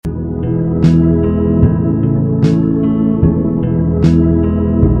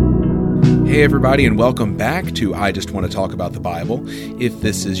Hey everybody, and welcome back to I Just Want to Talk About the Bible. If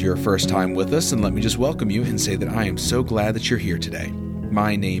this is your first time with us, then let me just welcome you and say that I am so glad that you're here today.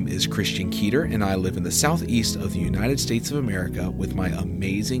 My name is Christian Keeter, and I live in the southeast of the United States of America with my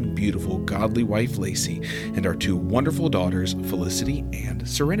amazing, beautiful, godly wife Lacey and our two wonderful daughters Felicity and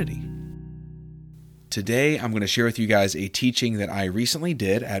Serenity. Today, I'm going to share with you guys a teaching that I recently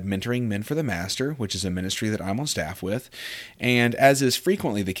did at Mentoring Men for the Master, which is a ministry that I'm on staff with. And as is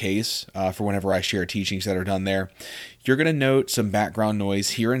frequently the case for whenever I share teachings that are done there, you're going to note some background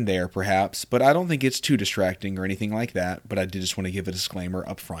noise here and there, perhaps, but I don't think it's too distracting or anything like that, but I did just want to give a disclaimer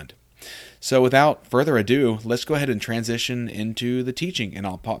up front. So without further ado, let's go ahead and transition into the teaching, and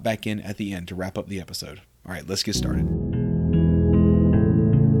I'll pop back in at the end to wrap up the episode. All right, let's get started.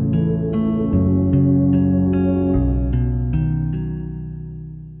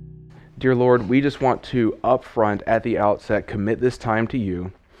 Dear Lord, we just want to upfront at the outset commit this time to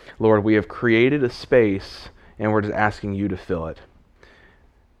you. Lord, we have created a space and we're just asking you to fill it.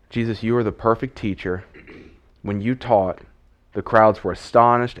 Jesus, you are the perfect teacher. When you taught, the crowds were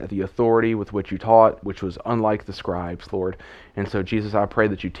astonished at the authority with which you taught, which was unlike the scribes, Lord. And so, Jesus, I pray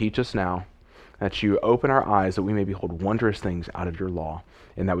that you teach us now, that you open our eyes that we may behold wondrous things out of your law,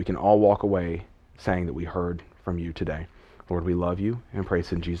 and that we can all walk away saying that we heard from you today. Lord, we love you and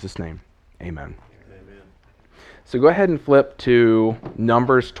praise in Jesus' name. Amen. Amen. So go ahead and flip to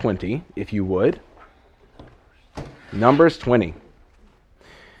Numbers 20, if you would. Numbers 20.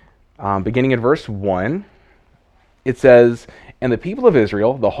 Beginning at verse 1, it says, "And the people of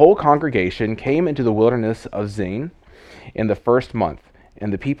Israel, the whole congregation, came into the wilderness of Zin in the first month,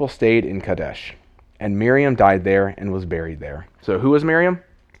 and the people stayed in Kadesh. And Miriam died there and was buried there." So who was Miriam?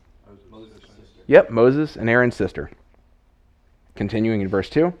 Moses' sister. Yep, Moses and Aaron's sister. Continuing in verse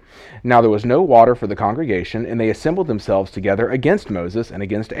 2, "Now there was no water for the congregation, and they assembled themselves together against Moses and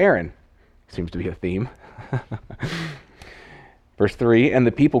against Aaron." Seems to be a theme. Verse 3, "And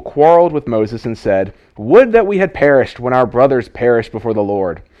the people quarreled with Moses and said, 'Would that we had perished when our brothers perished before the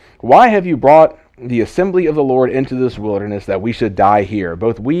Lord. Why have you brought the assembly of the Lord into this wilderness that we should die here,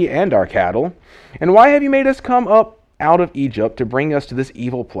 both we and our cattle? And why have you made us come up out of Egypt to bring us to this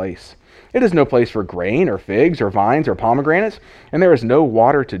evil place? It is no place for grain or figs or vines or pomegranates, and there is no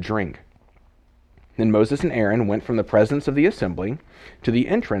water to drink.' Then Moses and Aaron went from the presence of the assembly to the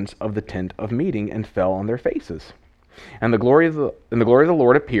entrance of the tent of meeting and fell on their faces. And the glory of the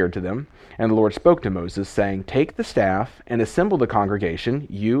Lord appeared to them, and the Lord spoke to Moses, saying, 'Take the staff and assemble the congregation,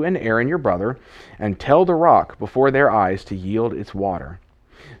 you and Aaron your brother, and tell the rock before their eyes to yield its water.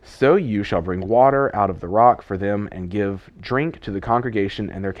 So you shall bring water out of the rock for them and give drink to the congregation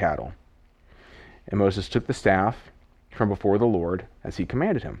and their cattle.' And Moses took the staff from before the Lord as he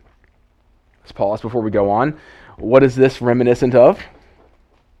commanded him." Let's pause before we go on. What is this reminiscent of?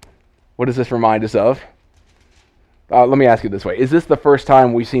 What does this remind us of? Let me ask you this way. Is this the first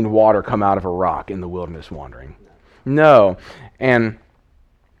time we've seen water come out of a rock in the wilderness wandering? No.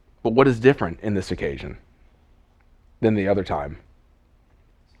 But what is different in this occasion than the other time?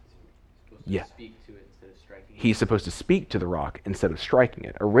 Yeah. He's supposed to speak to the rock instead of striking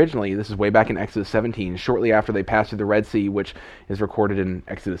it. Originally, this is way back in Exodus 17, shortly after they passed through the Red Sea, which is recorded in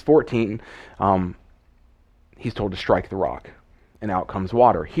Exodus 14, he's told to strike the rock, and out comes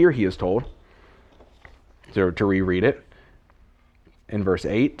water. Here he is told, so to reread it, in verse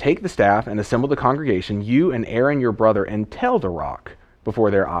 8, "Take the staff and assemble the congregation, you and Aaron your brother, and tell the rock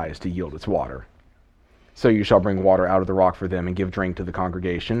before their eyes to yield its water. So you shall bring water out of the rock for them and give drink to the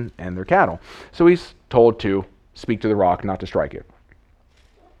congregation and their cattle." So he's told to speak to the rock, not to strike it.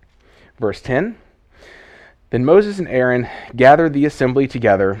 Verse 10, "Then Moses and Aaron gathered the assembly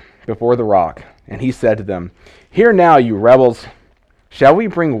together before the rock, and he said to them, 'Hear now, you rebels, shall we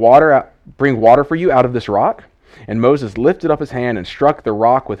bring water for you out of this rock?' And Moses lifted up his hand and struck the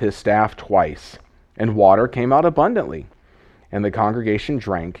rock with his staff twice, and water came out abundantly, and the congregation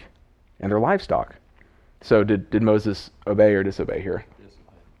drank, and their livestock." So did Moses obey or disobey here?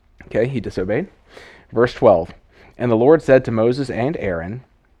 Okay, he disobeyed. Verse 12, "And the Lord said to Moses and Aaron,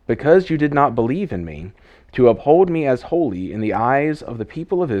 'Because you did not believe in me, to uphold me as holy in the eyes of the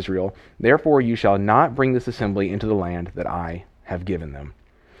people of Israel, therefore you shall not bring this assembly into the land that I have given them.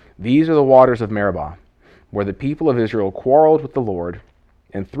 These are the waters of Meribah, where the people of Israel quarreled with the Lord,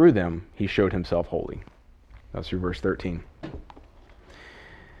 and through them he showed himself holy.'" That's through verse 13.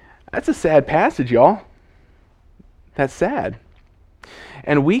 That's a sad passage, y'all. That's sad.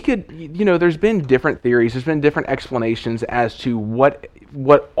 And we could, there's been different theories, there's been different explanations as to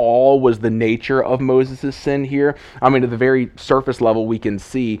what all was the nature of Moses' sin here. I mean, at the very surface level, we can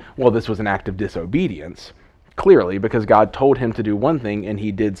see, well, this was an act of disobedience. clearly, because God told him to do one thing and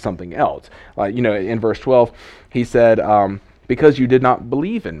he did something else. In verse 12, he said, because you did not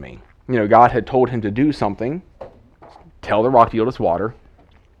believe in me. God had told him to do something, tell the rock to yield its water.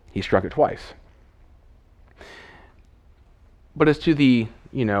 He struck it twice. But as to the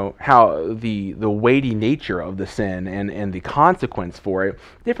how the weighty nature of the sin and the consequence for it,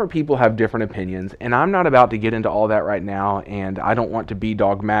 different people have different opinions, and I'm not about to get into all that right now, and I don't want to be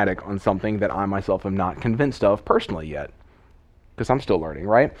dogmatic on something that I myself am not convinced of personally yet, because I'm still learning,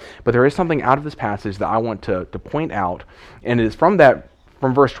 right? But there is something out of this passage that I want to point out, and it is from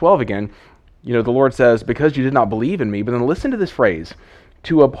verse 12 again. The Lord says, because you did not believe in me, but then listen to this phrase,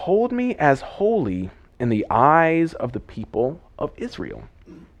 to uphold me as holy in the eyes of the people of Israel.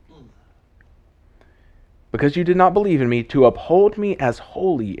 Because you did not believe in me, to uphold me as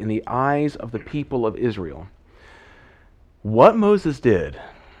holy in the eyes of the people of Israel. What Moses did,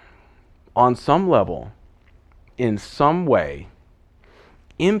 on some level, in some way,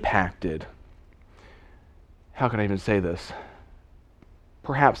 impacted, how can I even say this?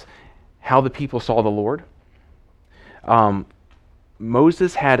 Perhaps how the people saw the Lord.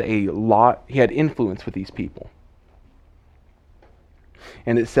 Moses had he had influence with these people.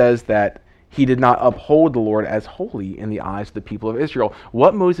 And it says that he did not uphold the Lord as holy in the eyes of the people of Israel.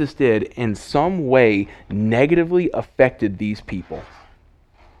 What Moses did in some way negatively affected these people.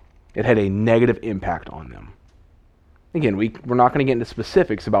 It had a negative impact on them. Again, we're not going to get into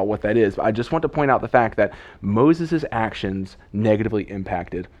specifics about what that is, but I just want to point out the fact that Moses' actions negatively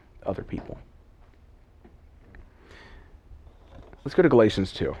impacted other people. Let's go to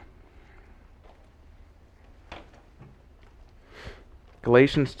Galatians 2.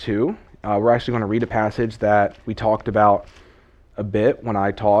 Galatians 2. We're actually going to read a passage that we talked about a bit when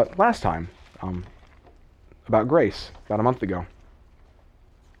I taught last time about grace, about a month ago.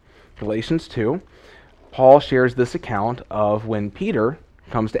 Galatians 2, Paul shares this account of when Peter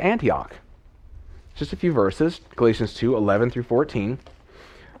comes to Antioch. Just a few verses, Galatians 2, 11 through 14.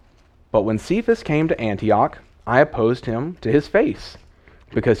 But when Cephas came to Antioch, I opposed him to his face,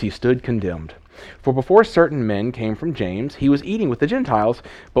 because he stood condemned. For before certain men came from James, he was eating with the Gentiles,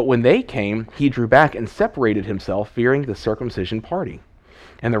 but when they came, he drew back and separated himself, fearing the circumcision party.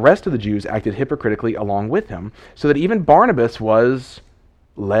 And the rest of the Jews acted hypocritically along with him, so that even Barnabas was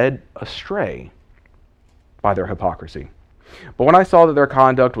led astray by their hypocrisy. But when I saw that their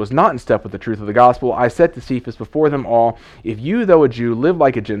conduct was not in step with the truth of the gospel, I said to Cephas before them all, if you, though a Jew, live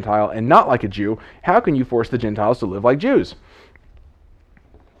like a Gentile and not like a Jew, how can you force the Gentiles to live like Jews?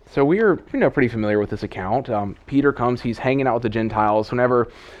 So we're pretty familiar with this account. Peter comes, he's hanging out with the Gentiles. Whenever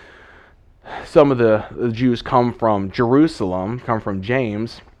some of the Jews come from Jerusalem, come from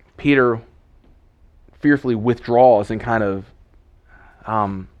James, Peter fearfully withdraws and kind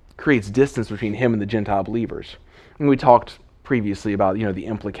of creates distance between him and the Gentile believers. And we talked previously about the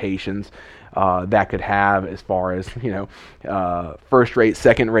implications that could have as far as first-rate,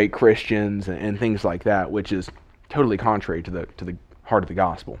 second-rate Christians and things like that, which is totally contrary to the heart of the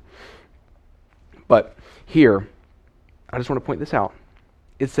gospel. But here, I just want to point this out.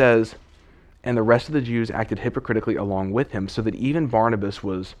 It says, and the rest of the Jews acted hypocritically along with him, so that even Barnabas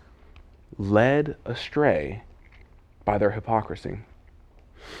was led astray by their hypocrisy.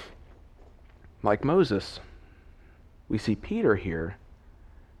 Like Moses, we see Peter here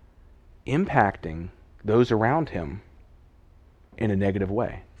impacting those around him in a negative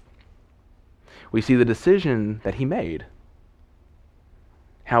way. We see the decision that he made,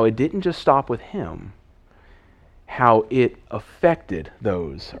 how it didn't just stop with him, how it affected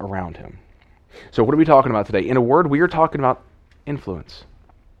those around him. So what are we talking about today? In a word, we are talking about influence.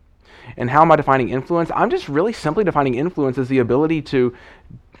 And how am I defining influence? I'm just really simply defining influence as the ability to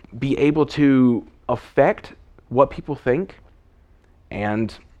be able to affect what people think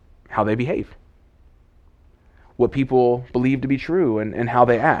and how they behave. What people believe to be true and how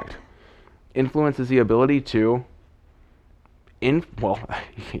they act. Influence is the ability to you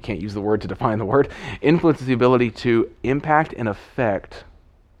can't use the word to define the word. Influence is the ability to impact and affect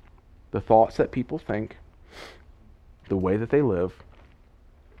the thoughts that people think, the way that they live,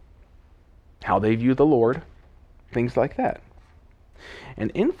 how they view the Lord, things like that.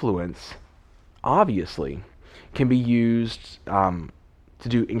 And influence, obviously, can be used to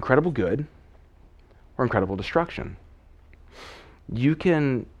do incredible good or incredible destruction. You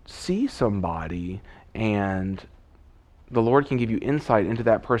can see somebody and the Lord can give you insight into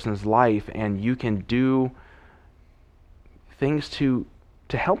that person's life, and you can do things to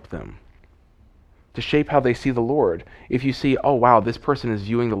help them, to shape how they see the Lord. If you see, oh wow, this person is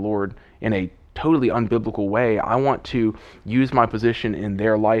viewing the Lord in a totally unbiblical way, I want to use my position in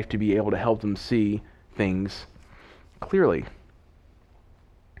their life to be able to help them see things clearly.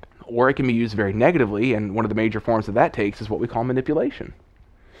 Or it can be used very negatively, and one of the major forms that that takes is what we call manipulation.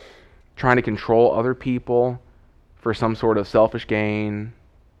 Trying to control other people for some sort of selfish gain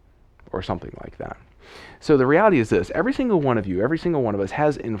or something like that. So the reality is this: every single one of you, every single one of us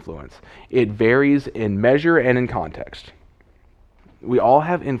has influence. It varies in measure and in context. We all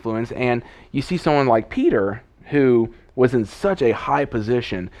have influence, and you see someone like Peter, who was in such a high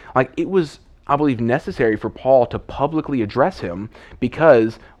position, like it was, I believe, necessary for Paul to publicly address him,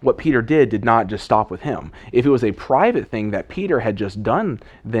 because what Peter did not just stop with him. If it was a private thing that Peter had just done,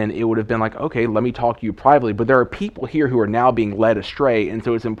 then it would have been like, okay, let me talk to you privately, but there are people here who are now being led astray, and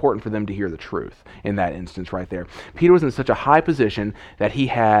so it's important for them to hear the truth in that instance right there. Peter was in such a high position that he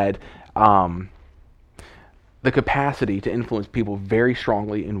had the capacity to influence people very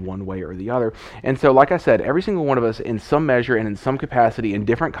strongly in one way or the other. And so, like I said, every single one of us in some measure and in some capacity in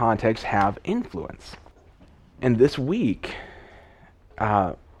different contexts have influence. And this week,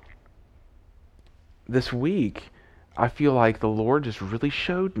 I feel like the Lord just really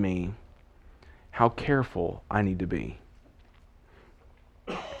showed me how careful I need to be.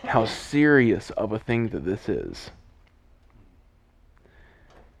 How serious of a thing that this is.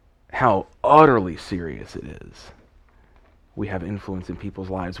 How utterly serious it is. We have influence in people's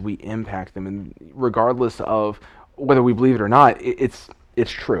lives. We impact them, and regardless of whether we believe it or not, it's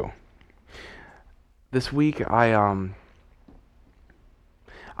true. This week, I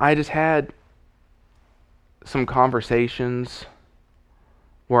just had some conversations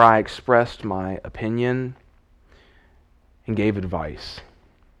where I expressed my opinion and gave advice.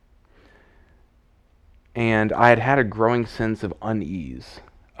 And I had a growing sense of unease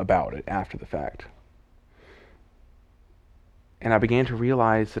about it after the fact. And I began to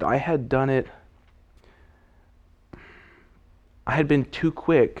realize that I had done it, I had been too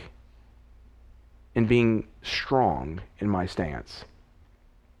quick in being strong in my stance.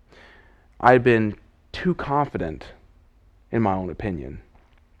 I had been too confident in my own opinion.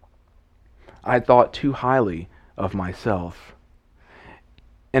 I had thought too highly of myself.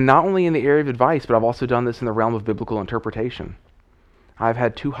 And not only in the area of advice, but I've also done this in the realm of biblical interpretation. I've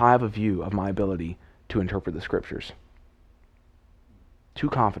had too high of a view of my ability to interpret the Scriptures. Too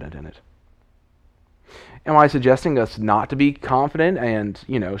confident in it. Am I suggesting us not to be confident and,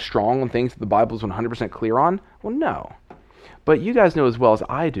 strong on things that the Bible is 100% clear on? Well, no. But you guys know as well as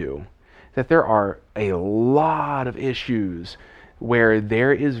I do that there are a lot of issues where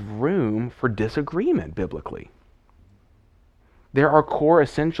there is room for disagreement biblically. There are core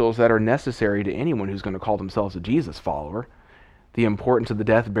essentials that are necessary to anyone who's going to call themselves a Jesus follower. The importance of the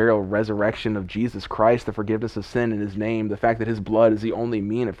death, burial, resurrection of Jesus Christ, the forgiveness of sin in His name, the fact that His blood is the only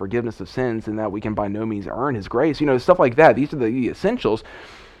mean of forgiveness of sins and that we can by no means earn His grace. Stuff like that. These are the essentials.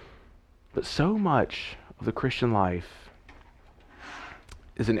 But so much of the Christian life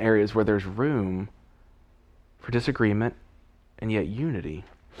is in areas where there's room for disagreement and yet unity.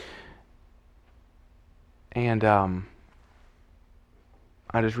 And I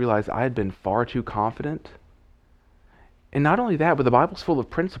just realized I had been far too confident. And not only that, but the Bible's full of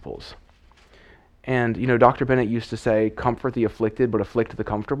principles. And, Dr. Bennett used to say, comfort the afflicted, but afflict the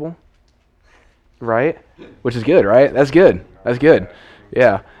comfortable. Right? Which is good, right? That's good. That's good.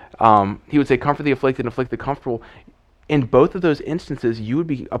 Yeah. He would say, comfort the afflicted and afflict the comfortable. In both of those instances, you would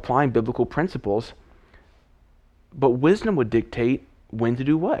be applying biblical principles, but wisdom would dictate when to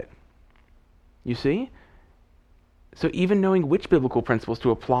do what. You see? So even knowing which biblical principles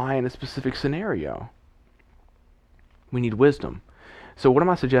to apply in a specific scenario, we need wisdom. So what am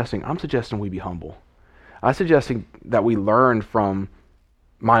I suggesting? I'm suggesting we be humble. I'm suggesting that we learn from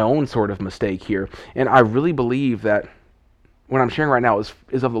my own sort of mistake here. And I really believe that what I'm sharing right now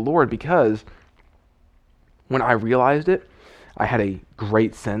is of the Lord, because when I realized it, I had a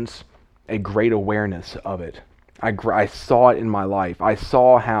great sense, a great awareness of it. I saw it in my life. I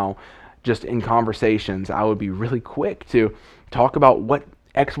saw how just in conversations I would be really quick to talk about what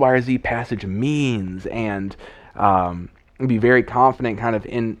X, Y, or Z passage means, and be very confident kind of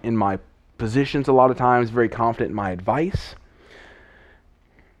in my positions a lot of times, very confident in my advice.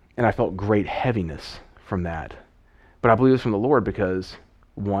 And I felt great heaviness from that. But I believe it was from the Lord because,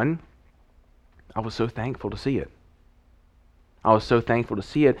 one, I was so thankful to see it. I was so thankful to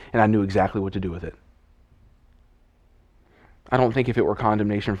see it, and I knew exactly what to do with it. I don't think if it were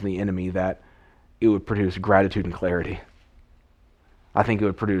condemnation from the enemy that it would produce gratitude and clarity. I think it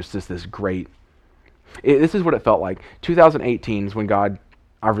would produce just this great... This is what it felt like. 2018 is when God,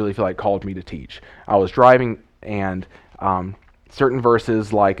 I really feel like, called me to teach. I was driving, and certain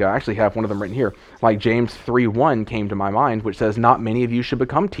verses, like, I actually have one of them written here, like James 3:1 came to my mind, which says, "Not many of you should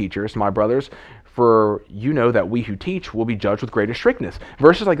become teachers, my brothers, for you know that we who teach will be judged with greater strictness.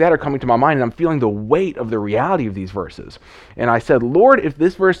 Verses like that are coming to my mind, and I'm feeling the weight of the reality of these verses. And I said, Lord, if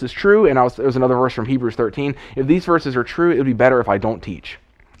this verse is true, and there was another verse from Hebrews 13, if these verses are true, it would be better if I don't teach.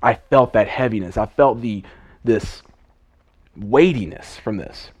 I felt that heaviness. I felt this weightiness from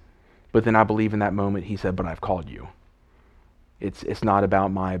this. But then I believe in that moment he said, but I've called you. It's not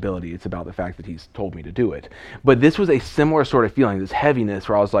about my ability. It's about the fact that he's told me to do it. But this was a similar sort of feeling, this heaviness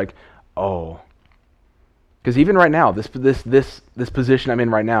where I was like, oh. Because even right now, this position I'm in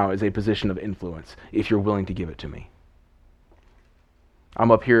right now is a position of influence, if you're willing to give it to me.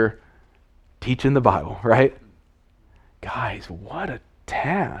 I'm up here teaching the Bible, right? Guys, what a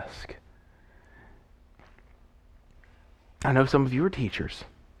task. I know some of you are teachers.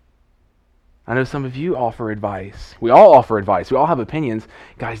 I know some of you offer advice. We all offer advice. We all have opinions.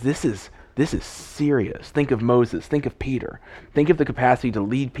 Guys, this is serious. Think of Moses. Think of Peter. Think of the capacity to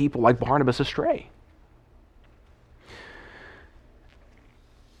lead people like Barnabas astray.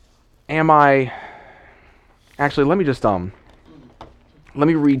 Actually, let me just let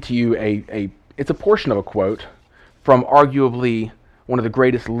me read to you it's a portion of a quote from arguably one of the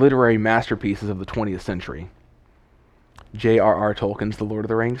greatest literary masterpieces of the 20th century. J.R.R. Tolkien's The Lord of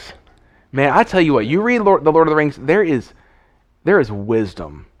the Rings. Man, I tell you what, you read the Lord of the Rings, there is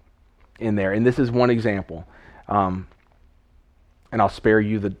wisdom in there, and this is one example. And I'll spare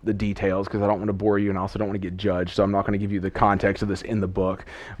you the details because I don't want to bore you and I also don't want to get judged, so I'm not going to give you the context of this in the book.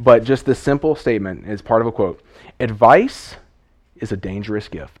 But just this simple statement is part of a quote. Advice is a dangerous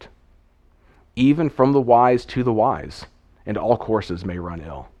gift, even from the wise to the wise, and all courses may run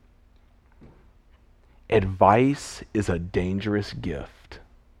ill. Advice is a dangerous gift.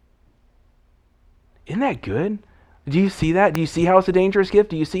 Isn't that good? Do you see that? Do you see how it's a dangerous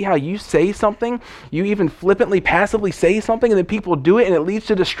gift? Do you see how you say something, you even flippantly, passively say something, and then people do it and it leads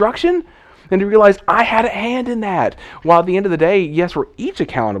to destruction? And to realize I had a hand in that. While at the end of the day, yes, we're each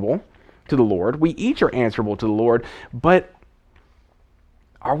accountable to the Lord. We each are answerable to the Lord. But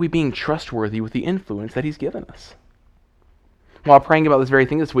are we being trustworthy with the influence that he's given us? While praying about this very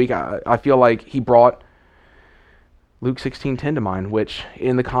thing this week, I feel like he brought Luke 16:10 to mind, which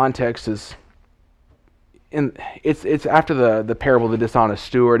in the context is... And it's after the parable of the dishonest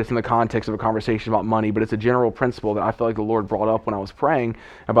steward. It's in the context of a conversation about money, but it's a general principle that I feel like the Lord brought up when I was praying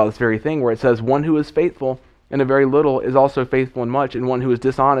about this very thing, where it says, one who is faithful in a very little is also faithful in much, and one who is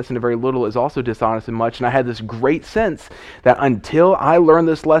dishonest in a very little is also dishonest in much. And I had this great sense that until I learn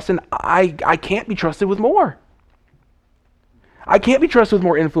this lesson, I can't be trusted with more. I can't be trusted with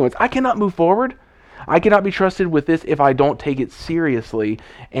more influence. I cannot move forward. I cannot be trusted with this if I don't take it seriously,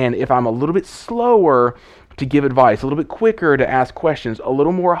 and if I'm a little bit slower to give advice, a little bit quicker to ask questions, a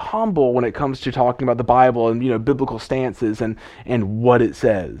little more humble when it comes to talking about the Bible and biblical stances and what it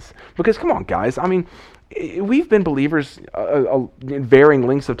says. Because come on, guys, I mean, we've been believers in varying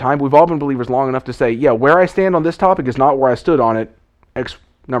lengths of time. We've all been believers long enough to say, yeah, where I stand on this topic is not where I stood on it X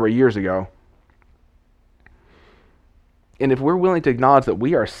number of years ago. And if we're willing to acknowledge that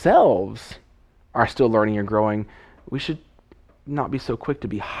we ourselves are still learning and growing, we should not be so quick to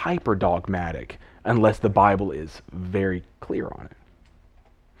be hyper dogmatic unless the Bible is very clear on it.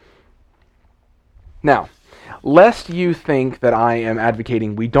 Now, lest you think that I am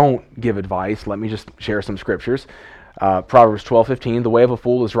advocating we don't give advice, let me just share some scriptures. Proverbs 12:15, the way of a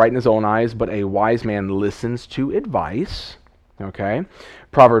fool is right in his own eyes, but a wise man listens to advice. Okay.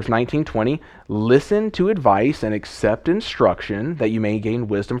 Proverbs 19:20, listen to advice and accept instruction that you may gain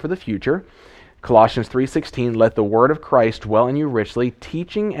wisdom for the future. Colossians 3:16, let the word of Christ dwell in you richly,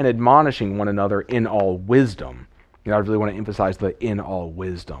 teaching and admonishing one another in all wisdom. I really want to emphasize the in all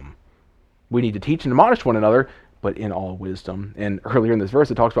wisdom. We need to teach and admonish one another, but in all wisdom. And earlier in this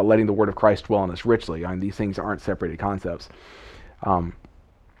verse, it talks about letting the word of Christ dwell in us richly. These things aren't separated concepts.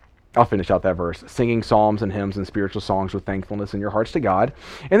 I'll finish out that verse. Singing psalms and hymns and spiritual songs with thankfulness in your hearts to God.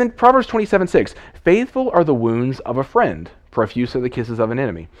 And then Proverbs 27:6, faithful are the wounds of a friend, profuse are the kisses of an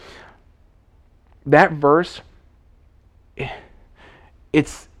enemy. That verse,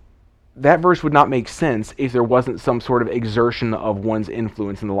 that verse would not make sense if there wasn't some sort of exertion of one's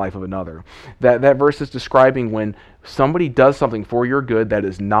influence in the life of another. That verse is describing when somebody does something for your good that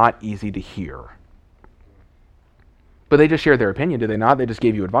is not easy to hear. But they just shared their opinion, did they not? They just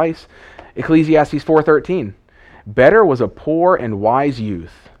gave you advice. Ecclesiastes 4:13, better was a poor and wise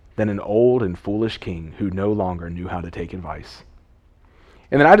youth than an old and foolish king who no longer knew how to take advice.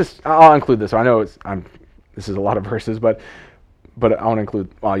 And then I'll include this. I know this is a lot of verses, but I want to include,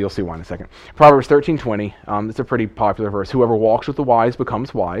 you'll see why in a second. Proverbs 13:20, it's a pretty popular verse. Whoever walks with the wise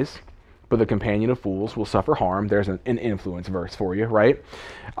becomes wise, but the companion of fools will suffer harm. There's an influence verse for you, right?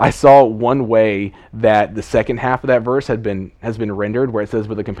 I saw one way that the second half of that verse has been rendered, where it says,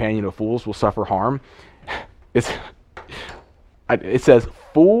 but the companion of fools will suffer harm. It says,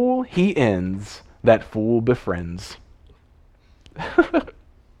 fool he ends, that fool befriends.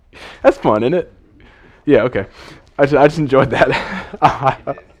 That's fun, isn't it? Yeah, okay. I just enjoyed that.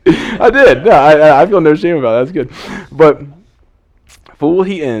 I did. No, I feel no shame about it. That's good. But fool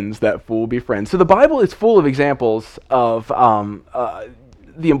he ends, that fool befriends. So the Bible is full of examples of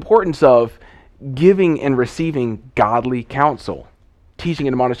the importance of giving and receiving godly counsel, teaching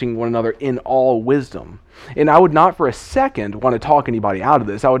and admonishing one another in all wisdom. And I would not for a second want to talk anybody out of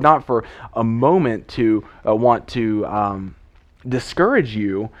this. I would not for a moment to want to discourage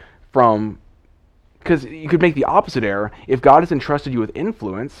you from, because you could make the opposite error. If God has entrusted you with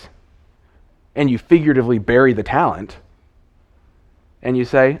influence and you figuratively bury the talent and you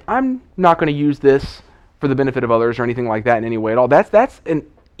say, I'm not going to use this for the benefit of others or anything like that in any way at all, that's an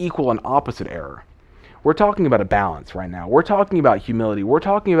equal and opposite error. We're talking about a balance right now. We're talking about humility. We're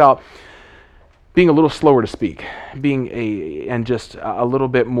talking about being a little slower to speak, and just a little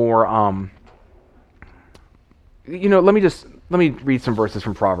bit more. Let me read some verses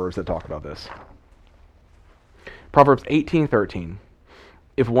from Proverbs that talk about this. Proverbs 18:13.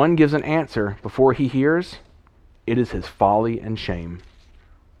 If one gives an answer before he hears, it is his folly and shame.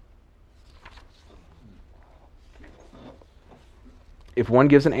 If one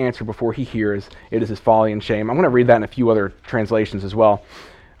gives an answer before he hears, it is his folly and shame. I'm going to read that in a few other translations as well.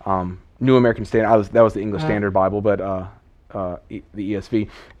 New American Standard, that was the English Standard Bible, but the ESV.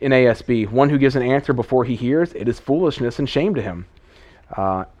 In ASB, one who gives an answer before he hears, it is foolishness and shame to him.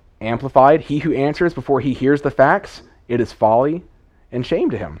 Amplified, he who answers before he hears the facts, it is folly and shame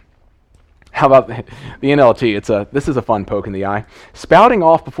to him. How about the NLT? This is a fun poke in the eye. Spouting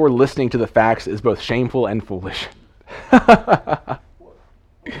off before listening to the facts is both shameful and foolish.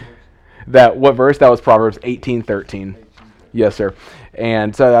 What verse? That was Proverbs 18:13. Yes, sir.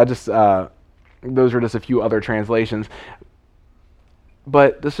 And so those are just a few other translations.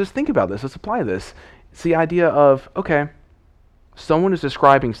 But let's just think about this. Let's apply this. It's the idea of, okay, someone is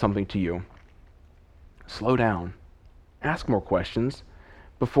describing something to you. Slow down. Ask more questions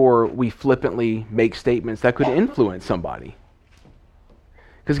before we flippantly make statements that could influence somebody.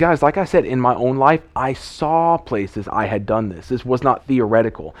 Because guys, like I said, in my own life, I saw places I had done this. This was not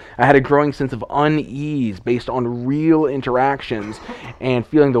theoretical. I had a growing sense of unease based on real interactions and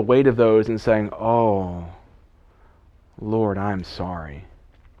feeling the weight of those and saying, oh, Lord, I'm sorry.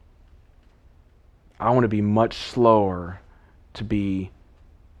 I want to be much slower to be,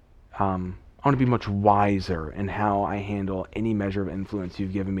 I want to be much wiser in how I handle any measure of influence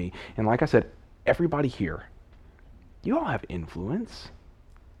you've given me. And like I said, everybody here, you all have influence.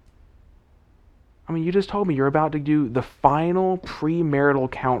 I mean, you just told me you're about to do the final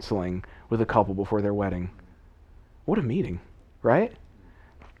premarital counseling with a couple before their wedding. What a meeting, right?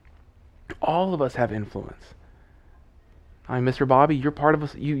 All of us have influence. I mean, Mr. Bobby, you're part of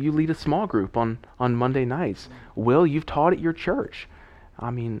us. You lead a small group on Monday nights. Will, you've taught at your church.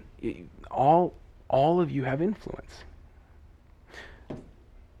 I mean, all of you have influence.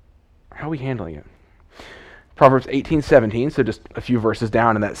 How are we handling it? Proverbs 18:17, so just a few verses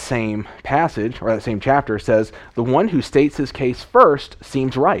down in that same passage, or that same chapter, says, the one who states his case first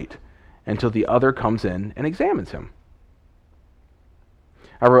seems right until the other comes in and examines him.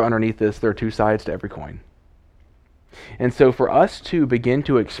 I wrote underneath this, there are two sides to every coin. And so for us to begin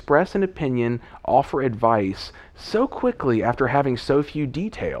to express an opinion, offer advice so quickly after having so few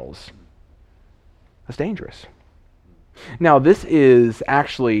details, that's dangerous. Now, this is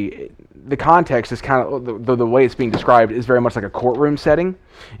actually, the context is kind of, the way it's being described is very much like a courtroom setting.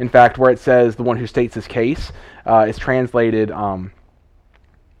 In fact, where it says the one who states his case is translated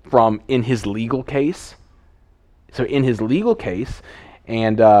from in his legal case. So in his legal case,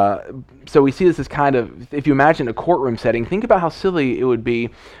 and so we see this as kind of, if you imagine a courtroom setting, think about how silly it would be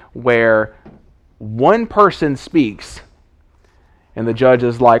where one person speaks and the judge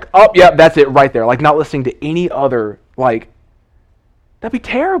is like, oh, yeah, that's it right there. Like not listening to any other, like, that'd be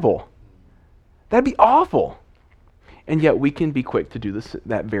terrible. That'd be awful. And yet we can be quick to do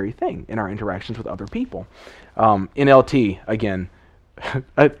that very thing in our interactions with other people. NLT, again,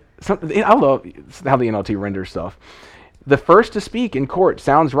 I love how the NLT renders stuff. The first to speak in court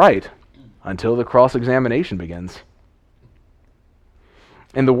sounds right until the cross-examination begins.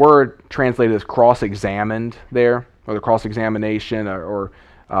 And the word translated as cross-examined there, or the cross-examination, or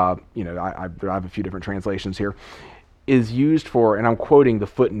I have a few different translations here, is used for, and I'm quoting the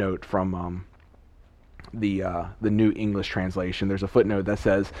footnote from the New English Translation, there's a footnote that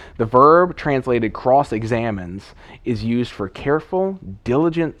says, the verb translated cross-examines is used for careful,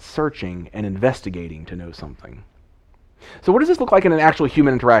 diligent searching and investigating to know something. So what does this look like in an actual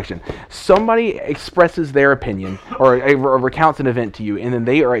human interaction? Somebody expresses their opinion or recounts an event to you, and then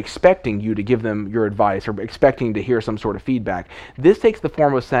they are expecting you to give them your advice or expecting to hear some sort of feedback. This takes the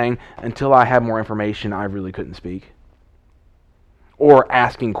form of saying, until I have more information, I really couldn't speak. Or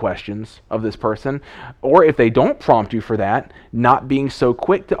asking questions of this person, or if they don't prompt you for that, not being so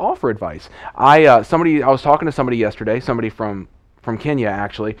quick to offer advice. I was talking to somebody yesterday, somebody from Kenya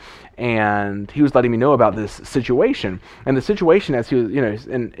actually, and he was letting me know about this situation. And the situation, as he was,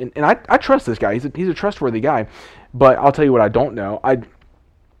 and I trust this guy. He's a trustworthy guy, but I'll tell you what I don't know.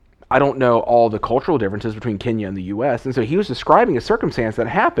 I don't know all the cultural differences between Kenya and the U.S. And so he was describing a circumstance that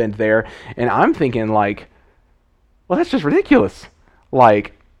happened there, and I'm thinking like, well, that's just ridiculous.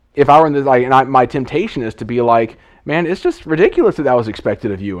 Like, if I were in this, my temptation is to be like, man, it's just ridiculous that was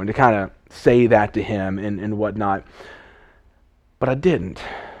expected of you, and to kind of say that to him and whatnot. But I didn't,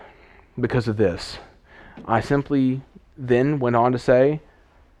 because of this. I simply then went on to say,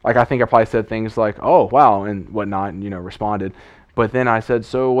 I think I probably said things like, oh, wow, and whatnot, and, responded. But then I said,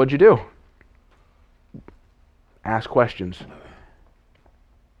 so what'd you do? Ask questions.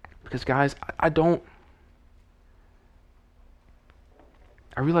 Because, guys, I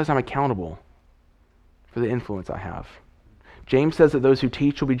realize I'm accountable for the influence I have. James says that those who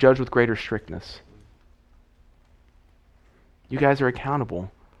teach will be judged with greater strictness. You guys are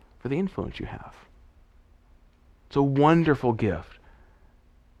accountable for the influence you have. It's a wonderful gift.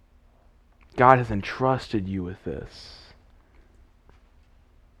 God has entrusted you with this.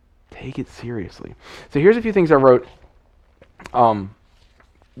 Take it seriously. So here's a few things I wrote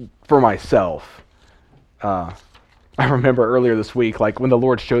for myself. I remember earlier this week, when the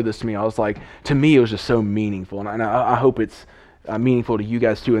Lord showed this to me, I was like, to me, it was just so meaningful. And I hope it's meaningful to you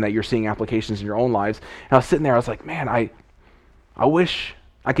guys too, and that you're seeing applications in your own lives. And I was sitting there, I was like, man, I wish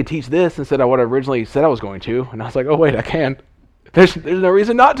I could teach this instead of what I originally said I was going to. And I was like, oh, wait, I can. There's no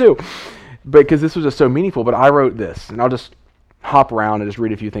reason not to. Because this was just so meaningful. But I wrote this, and I'll just hop around and just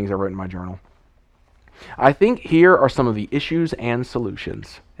read a few things I wrote in my journal. I think here are some of the issues and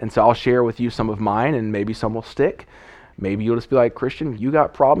solutions. And so I'll share with you some of mine, and maybe some will stick. Maybe you'll just be like, Christian, you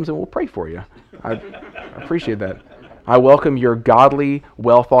got problems, and we'll pray for you. I appreciate that. I welcome your godly,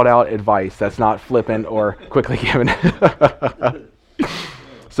 well-thought-out advice that's not flippant or quickly given.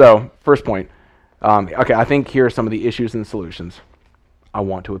 So, first point. Okay, I think here are some of the issues and solutions. I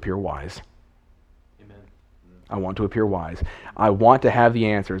want to appear wise. Amen. I want to appear wise. I want to have the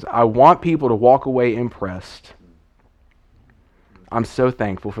answers. I want people to walk away impressed. I'm so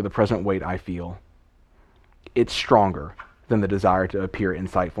thankful for the present weight I feel. It's stronger than the desire to appear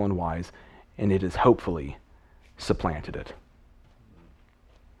insightful and wise, and it has hopefully supplanted it.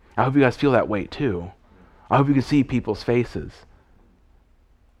 I hope you guys feel that weight too. I hope you can see people's faces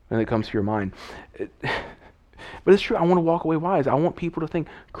when it comes to your mind. But it's true, I want to walk away wise. I want people to think,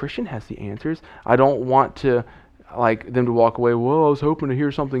 Christian has the answers. I don't want to them to walk away, well, I was hoping to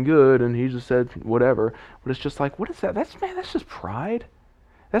hear something good, and he just said whatever. But it's just like, what is that? That's just pride.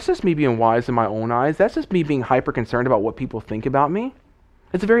 That's just me being wise in my own eyes. That's just me being hyper concerned about what people think about me.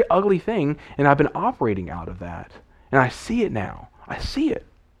 It's a very ugly thing, and I've been operating out of that. And I see it now. I see it.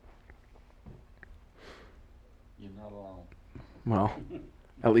 You're not alone. Well,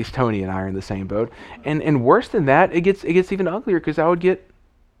 at least Tony and I are in the same boat. And worse than that, it gets even uglier, because I would get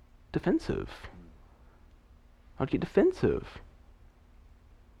defensive.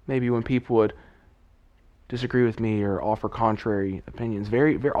 Maybe when people would disagree with me or offer contrary opinions.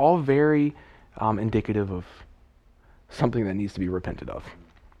 All very indicative of something that needs to be repented of.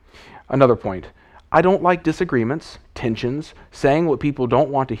 Another point. I don't like disagreements, tensions, saying what people don't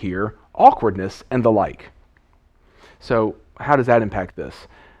want to hear, awkwardness, and the like. So how does that impact this?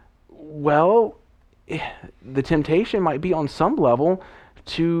 Well, the temptation might be on some level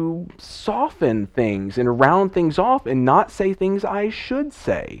to soften things and round things off and not say things I should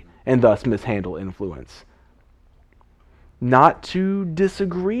say, and thus mishandle influence. Not to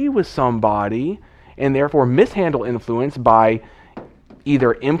disagree with somebody and therefore mishandle influence by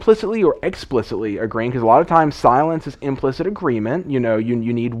either implicitly or explicitly agreeing, because a lot of times silence is implicit agreement. You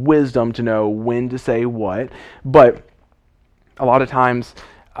need wisdom to know when to say what, but a lot of times,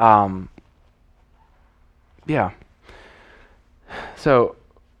 So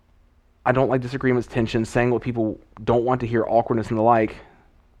I don't like disagreements, tensions, saying what people don't want to hear, awkwardness, and the like.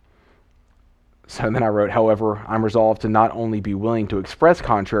 So then I wrote, however, I'm resolved to not only be willing to express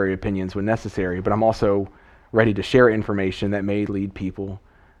contrary opinions when necessary, but I'm also ready to share information that may lead people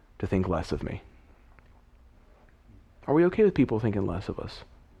to think less of me. Are we okay with people thinking less of us?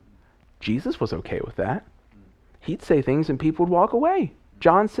 Jesus was okay with that. He'd say things and people would walk away.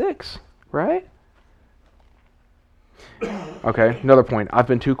 John 6, right? Okay, another point. I've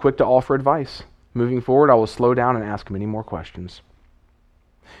been too quick to offer advice. Moving forward, I will slow down and ask many more questions.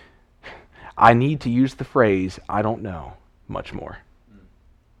 I need to use the phrase, I don't know, much more.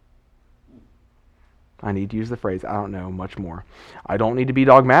 I need to use the phrase, I don't know, much more. I don't need to be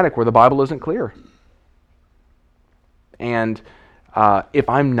dogmatic where the Bible isn't clear. And if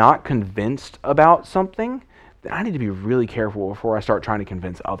I'm not convinced about something, then I need to be really careful before I start trying to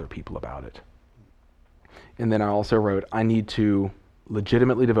convince other people about it. And then I also wrote, I need to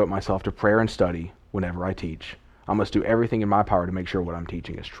legitimately devote myself to prayer and study whenever I teach. I must do everything in my power to make sure what I'm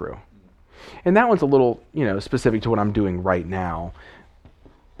teaching is true. And that one's a little, specific to what I'm doing right now.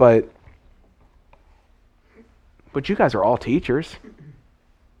 But you guys are all teachers.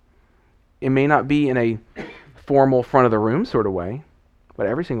 It may not be in a formal front of the room sort of way, but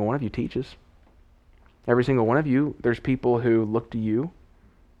every single one of you teaches. Every single one of you, there's people who look to you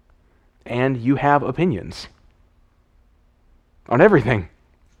and you have opinions on everything.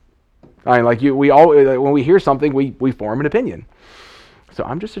 I mean, we all, when we hear something, we form an opinion. So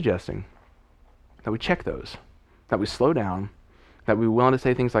I'm just suggesting that we check those, that we slow down, that we're willing to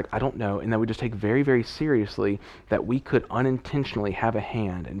say things like, I don't know, and that we just take very, very seriously that we could unintentionally have a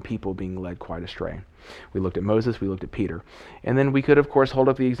hand in people being led quite astray. We looked at Moses, we looked at Peter. And then we could, of course, hold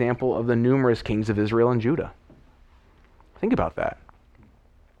up the example of the numerous kings of Israel and Judah. Think about that.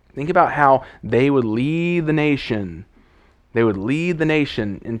 Think about how they would lead the nation. They would lead the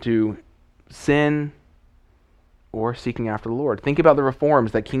nation into sin or seeking after the Lord. Think about the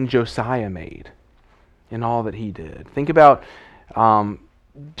reforms that King Josiah made and all that he did. Think about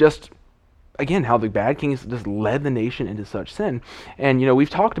just, again, how the bad kings just led the nation into such sin. And, we've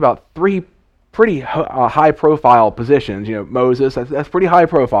talked about three pretty high-profile positions. Moses, that's pretty high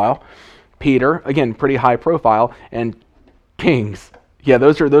profile. Peter, again, pretty high profile. And kings, yeah,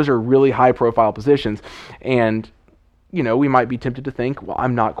 those are really high-profile positions. And, we might be tempted to think, well, I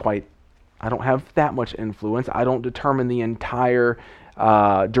don't have that much influence. I don't determine the entire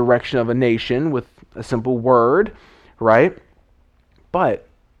direction of a nation with a simple word, right? But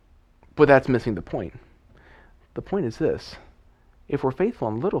that's missing the point. The point is this. If we're faithful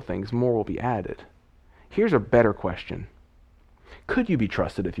in little things, more will be added. Here's a better question. Could you be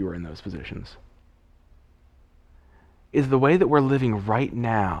trusted if you were in those positions? Is the way that we're living right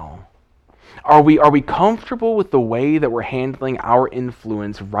now, are we comfortable with the way that we're handling our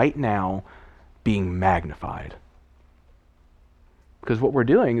influence right now being magnified? Because what we're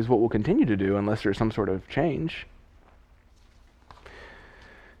doing is what we'll continue to do unless there's some sort of change.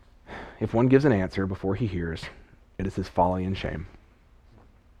 If one gives an answer before he hears, it is his folly and shame.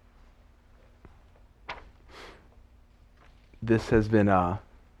 This has been, like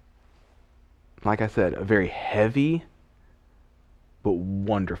I said, a very heavy but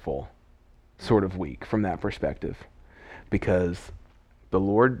wonderful sort of week from that perspective. Because the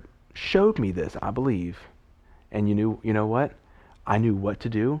Lord showed me this, I believe. And you know what? I knew what to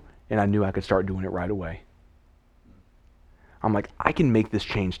do, and I knew I could start doing it right away. I'm like, I can make this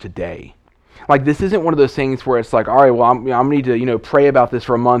change today. Like, this isn't one of those things where it's like, all right, well, I'm going to need to, pray about this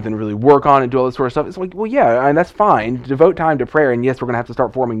for a month and really work on it and do all this sort of stuff. It's like, well, yeah, and that's fine. Devote time to prayer, and yes, we're going to have to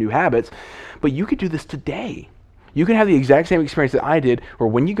start forming new habits, but you could do this today. You can have the exact same experience that I did, where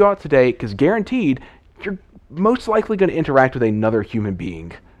when you go out today, because guaranteed, you're most likely going to interact with another human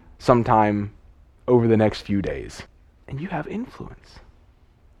being sometime over the next few days. And you have influence.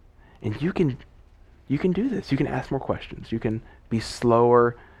 And you can do this. You can ask more questions. You can be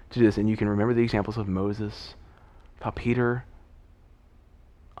slower to do this, and you can remember the examples of Moses, how Peter,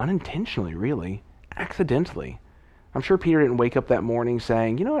 unintentionally, really, accidentally. I'm sure Peter didn't wake up that morning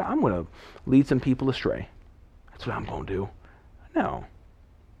saying, you know what, I'm going to lead some people astray. That's what I'm going to do. No.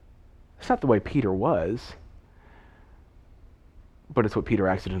 That's not the way Peter was. But it's what Peter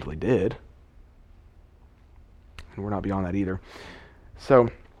accidentally did. And we're not beyond that either. So,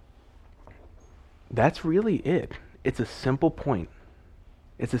 that's really it. It's a simple point.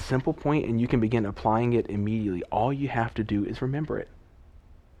 It's a simple point, and you can begin applying it immediately. All you have to do is remember it.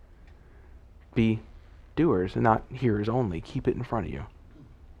 Be doers and not hearers only. Keep it in front of you.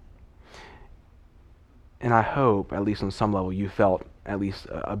 And I hope, at least on some level, you felt at least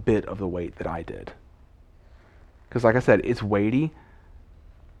a bit of the weight that I did. Because like I said, it's weighty,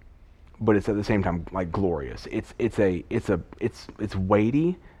 but it's at the same time like glorious. It's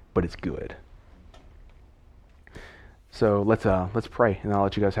weighty, but it's good. So let's pray, and I'll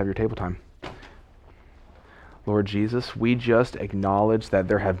let you guys have your table time. Lord Jesus, we just acknowledge that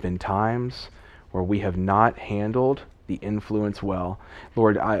there have been times where we have not handled the influence well.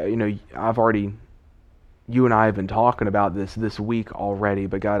 Lord, you and I have been talking about this week already,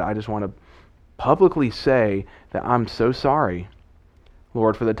 but God, I just want to publicly say that I'm so sorry,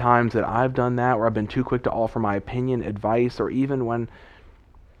 Lord, for the times that I've done that, where I've been too quick to offer my opinion, advice, or even when,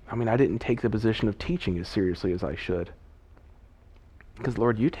 I didn't take the position of teaching as seriously as I should. Because,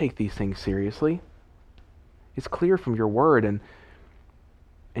 Lord, you take these things seriously. It's clear from your word,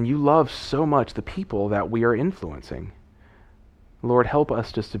 and you love so much the people that we are influencing. Lord, help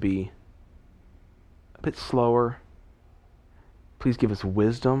us just to be a bit slower. Please give us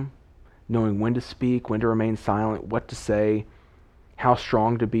wisdom, knowing when to speak, when to remain silent, what to say, how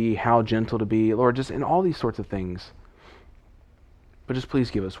strong to be, how gentle to be. Lord, just in all these sorts of things. But just please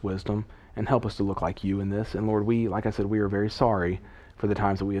give us wisdom and help us to look like you in this. And Lord, like I said, we are very sorry for the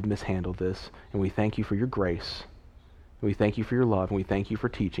times that we have mishandled this. And we thank you for your grace. And we thank you for your love. And we thank you for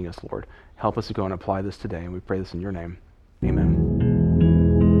teaching us, Lord. Help us to go and apply this today. And we pray this in your name. Amen.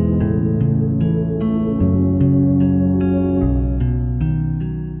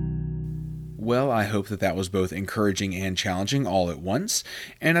 Well, I hope that was both encouraging and challenging all at once,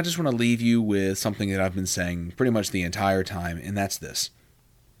 and I just want to leave you with something that I've been saying pretty much the entire time, and that's this.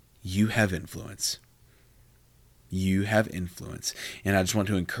 You have influence. You have influence, and I just want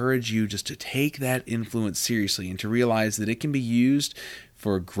to encourage you just to take that influence seriously and to realize that it can be used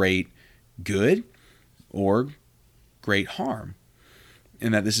for great good or great harm.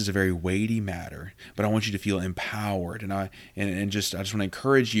 And that this is a very weighty matter, but I want you to feel empowered, and I just want to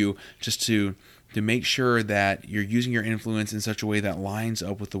encourage you just to make sure that you're using your influence in such a way that lines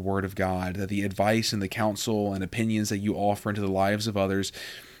up with the Word of God, that the advice and the counsel and opinions that you offer into the lives of others,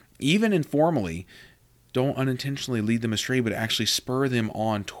 even informally, don't unintentionally lead them astray, but actually spur them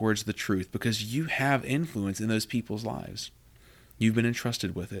on towards the truth, because you have influence in those people's lives. You've been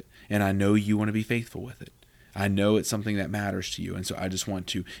entrusted with it, and I know you want to be faithful with it. I know it's something that matters to you, and so I just want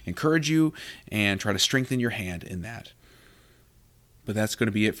to encourage you and try to strengthen your hand in that. But that's going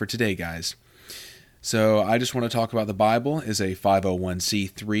to be it for today, guys. So I just want to talk about the Bible is a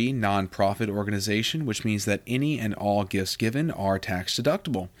 501c3 nonprofit organization, which means that any and all gifts given are tax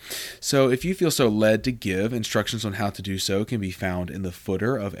deductible. So if you feel so led to give, instructions on how to do so can be found in the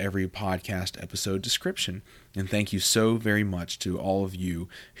footer of every podcast episode description. And thank you so very much to all of you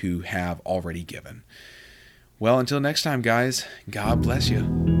who have already given. Well, until next time, guys, God bless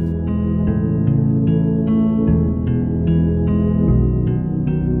you.